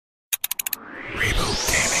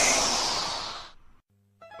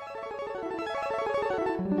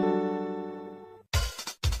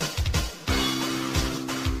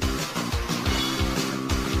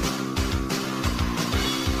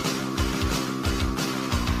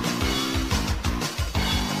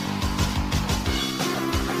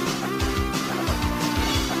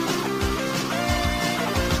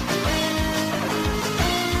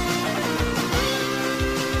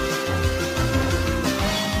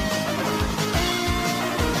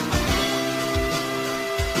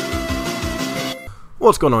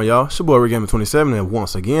What's going on, y'all? It's your boy RickGamer27, and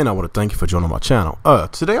once again, I want to thank you for joining my channel.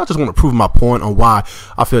 Today, I just want to prove my point on why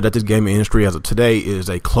I feel that this gaming industry as of today is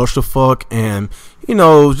a clusterfuck, and it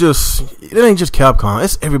ain't just Capcom,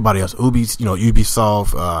 it's everybody else.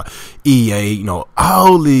 Ubisoft, EA,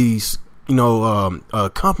 all these,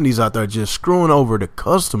 companies out there just screwing over the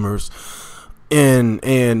customers.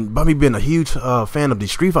 And by me being a huge fan of the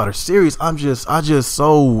Street Fighter series, I just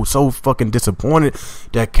so fucking disappointed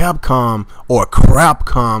that Capcom or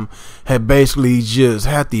Crapcom had basically just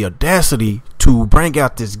had the audacity to bring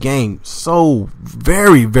out this game so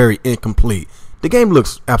very, very incomplete. The game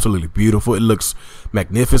looks absolutely beautiful. It looks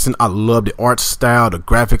magnificent. I love the art style. The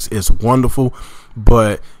graphics is wonderful,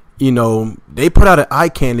 but they put out an eye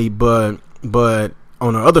candy, but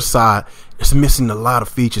on the other side, it's missing a lot of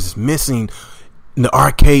features. It's missing the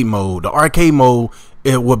arcade mode. The arcade mode,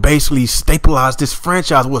 it would basically stabilize this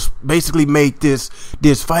franchise, was basically made this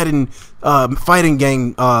fighting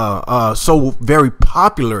game so very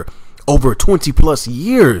popular over 20 plus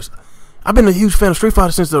years. I've been a huge fan of Street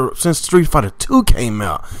Fighter since Street Fighter 2 came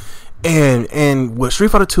out. And with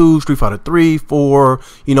Street Fighter 2, Street Fighter 3, 4,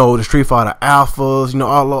 the Street Fighter Alphas,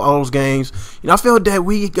 all those games, I feel that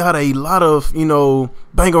we got a lot of,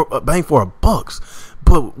 bang for our bucks.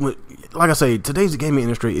 But like I say, today's gaming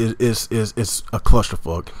industry is a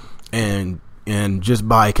clusterfuck, and just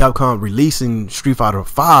by Capcom releasing Street Fighter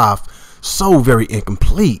 5 so very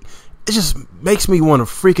incomplete, it just makes me want to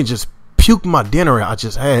freaking just puke my dinner I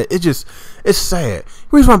just had. It's sad.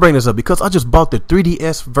 The reason why I bring this up, because I just bought the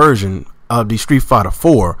 3DS version of the Street Fighter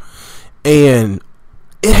 4, and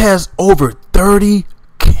it has over 30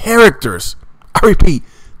 characters. I repeat,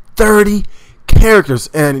 30 characters.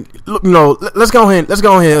 And let's go ahead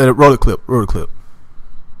and roll the clip.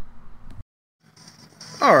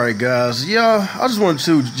 Alright guys, I just wanted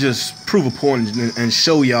to just prove a point and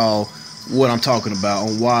show y'all what I'm talking about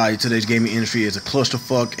on why today's gaming industry is a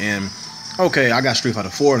clusterfuck. And okay, I got Street Fighter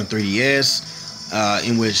 4 and 3DS,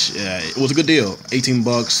 in which it was a good deal.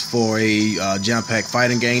 $18 for a jam-packed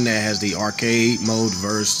fighting game that has the arcade mode,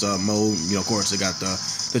 verse mode. Of course, they got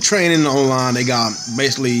the training online. They got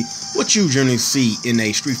basically what you generally see in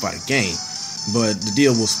a Street Fighter game. But the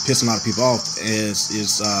deal was pissing a lot of people off is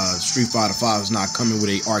Street Fighter 5 is not coming with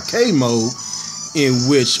a arcade mode, in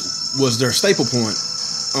which was their staple point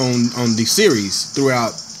on the series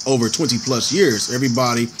throughout over 20 plus years.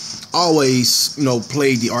 Everybody always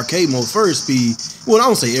played the arcade mode first. I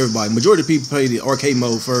don't say everybody, majority of people play the arcade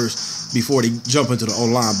mode first before they jump into the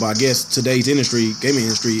online. But I guess today's gaming industry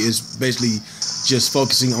is basically just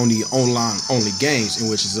focusing on the online only games, in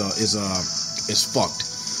which is fucked.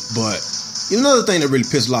 But another thing that really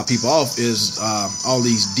pisses a lot of people off is all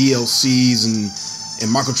these DLCs and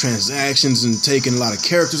microtransactions and taking a lot of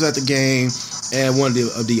characters at the game. And one of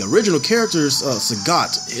the original characters,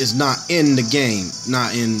 Sagat, is not in the game,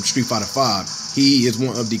 not in Street Fighter 5. He is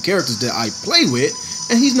one of the characters that I play with,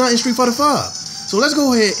 and he's not in Street Fighter 5. So let's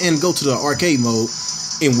go ahead and go to the arcade mode,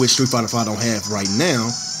 in which Street Fighter 5 don't have right now,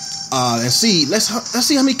 and see. Let's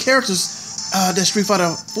see how many characters that Street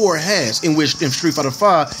Fighter 4 has, in which in Street Fighter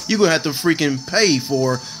 5 you're gonna have to freaking pay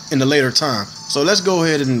for in the later time. So let's go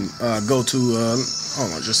ahead and go to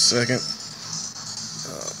hold on just a second.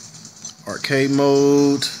 Arcade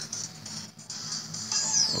mode.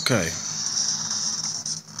 Okay,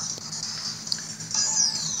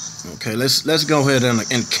 let's go ahead and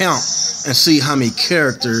count and see how many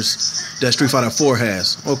characters that Street Fighter 4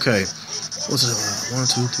 has. Okay, what's it? 1,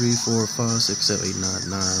 2, 3, 4, 5, 6, 7, 8,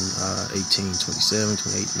 9, 18, 27,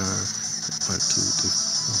 28, 9, 1, 2,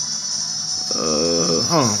 3.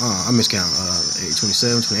 Hold on, I miscount. 8,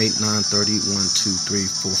 27, 28, 9, 30, 1, 2, 3,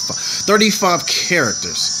 4, 5. 35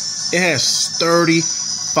 characters. It has 35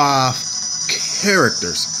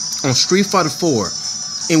 characters on Street Fighter 4,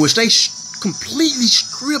 in which they completely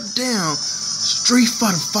stripped down Street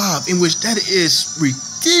Fighter 5, in which that is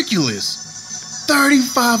ridiculous.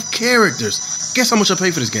 35 characters. Guess how much I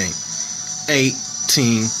paid for this game?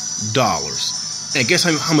 $18. And guess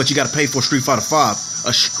how much you got to pay for Street Fighter 5?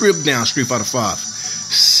 A stripped down Street Fighter 5.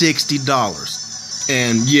 $60.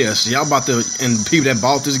 And yes, y'all about to, and the people that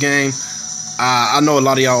bought this game, I know a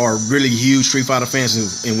lot of y'all are really huge Street Fighter fans,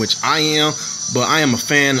 in which I am, but I am a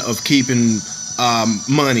fan of keeping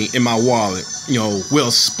money in my wallet,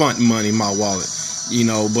 well spent money in my wallet,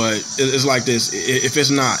 but it's like this. If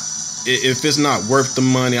it's not worth the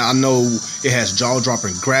money, I know it has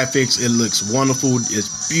jaw-dropping graphics, it looks wonderful,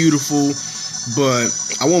 it's beautiful, but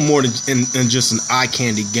I want more than just an eye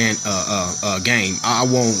candy game. I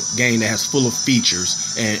want a game that has full of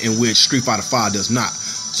features, and in which Street Fighter 5 does not.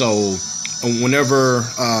 So whenever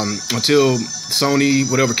until Sony,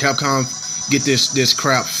 whatever, Capcom get this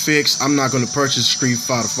crap fixed. I'm not going to purchase Street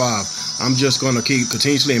Fighter 5. I'm just going to keep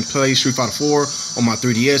continuously and play Street Fighter 4 on my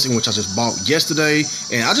 3DS, in which I just bought yesterday.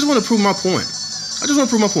 And I just want to prove my point.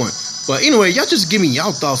 But anyway, y'all just give me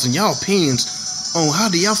y'all thoughts and y'all opinions on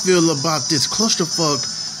how do y'all feel about this clusterfuck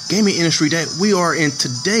gaming industry that we are in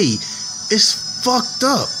today. It's fucked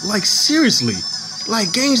up. Like, seriously.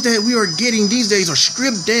 Like, games that we are getting these days are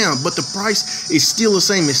stripped down, but the price is still the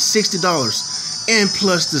same as $60. And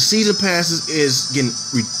plus, the season passes is getting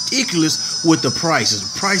ridiculous with the prices.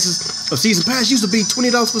 Prices of season pass used to be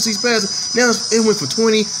 $20 for season passes. Now it went from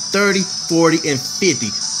 20, 30, 40, and 50.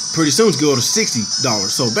 Pretty soon it's going to $60.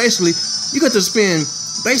 So basically, you got to spend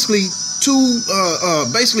basically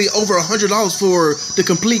over $100 for the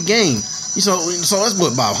complete game. So that's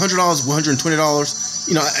what, about $100, $120.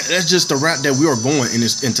 You know, that's just the route that we are going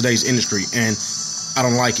in today's industry, and I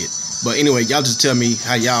don't like it. But anyway, y'all just tell me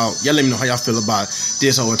how y'all let me know how y'all feel about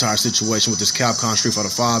this whole entire situation with this Capcom Street Fighter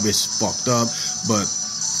 5. It's fucked up, but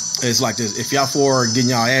it's like this. If y'all for getting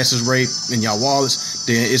y'all asses raped in y'all wallets,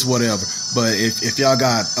 then it's whatever. But if y'all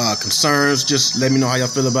got concerns, just let me know how y'all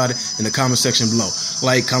feel about it in the comment section below.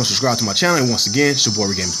 Like, comment, subscribe to my channel. And once again, it's your boy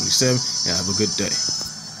Gaming 27, and have a good day.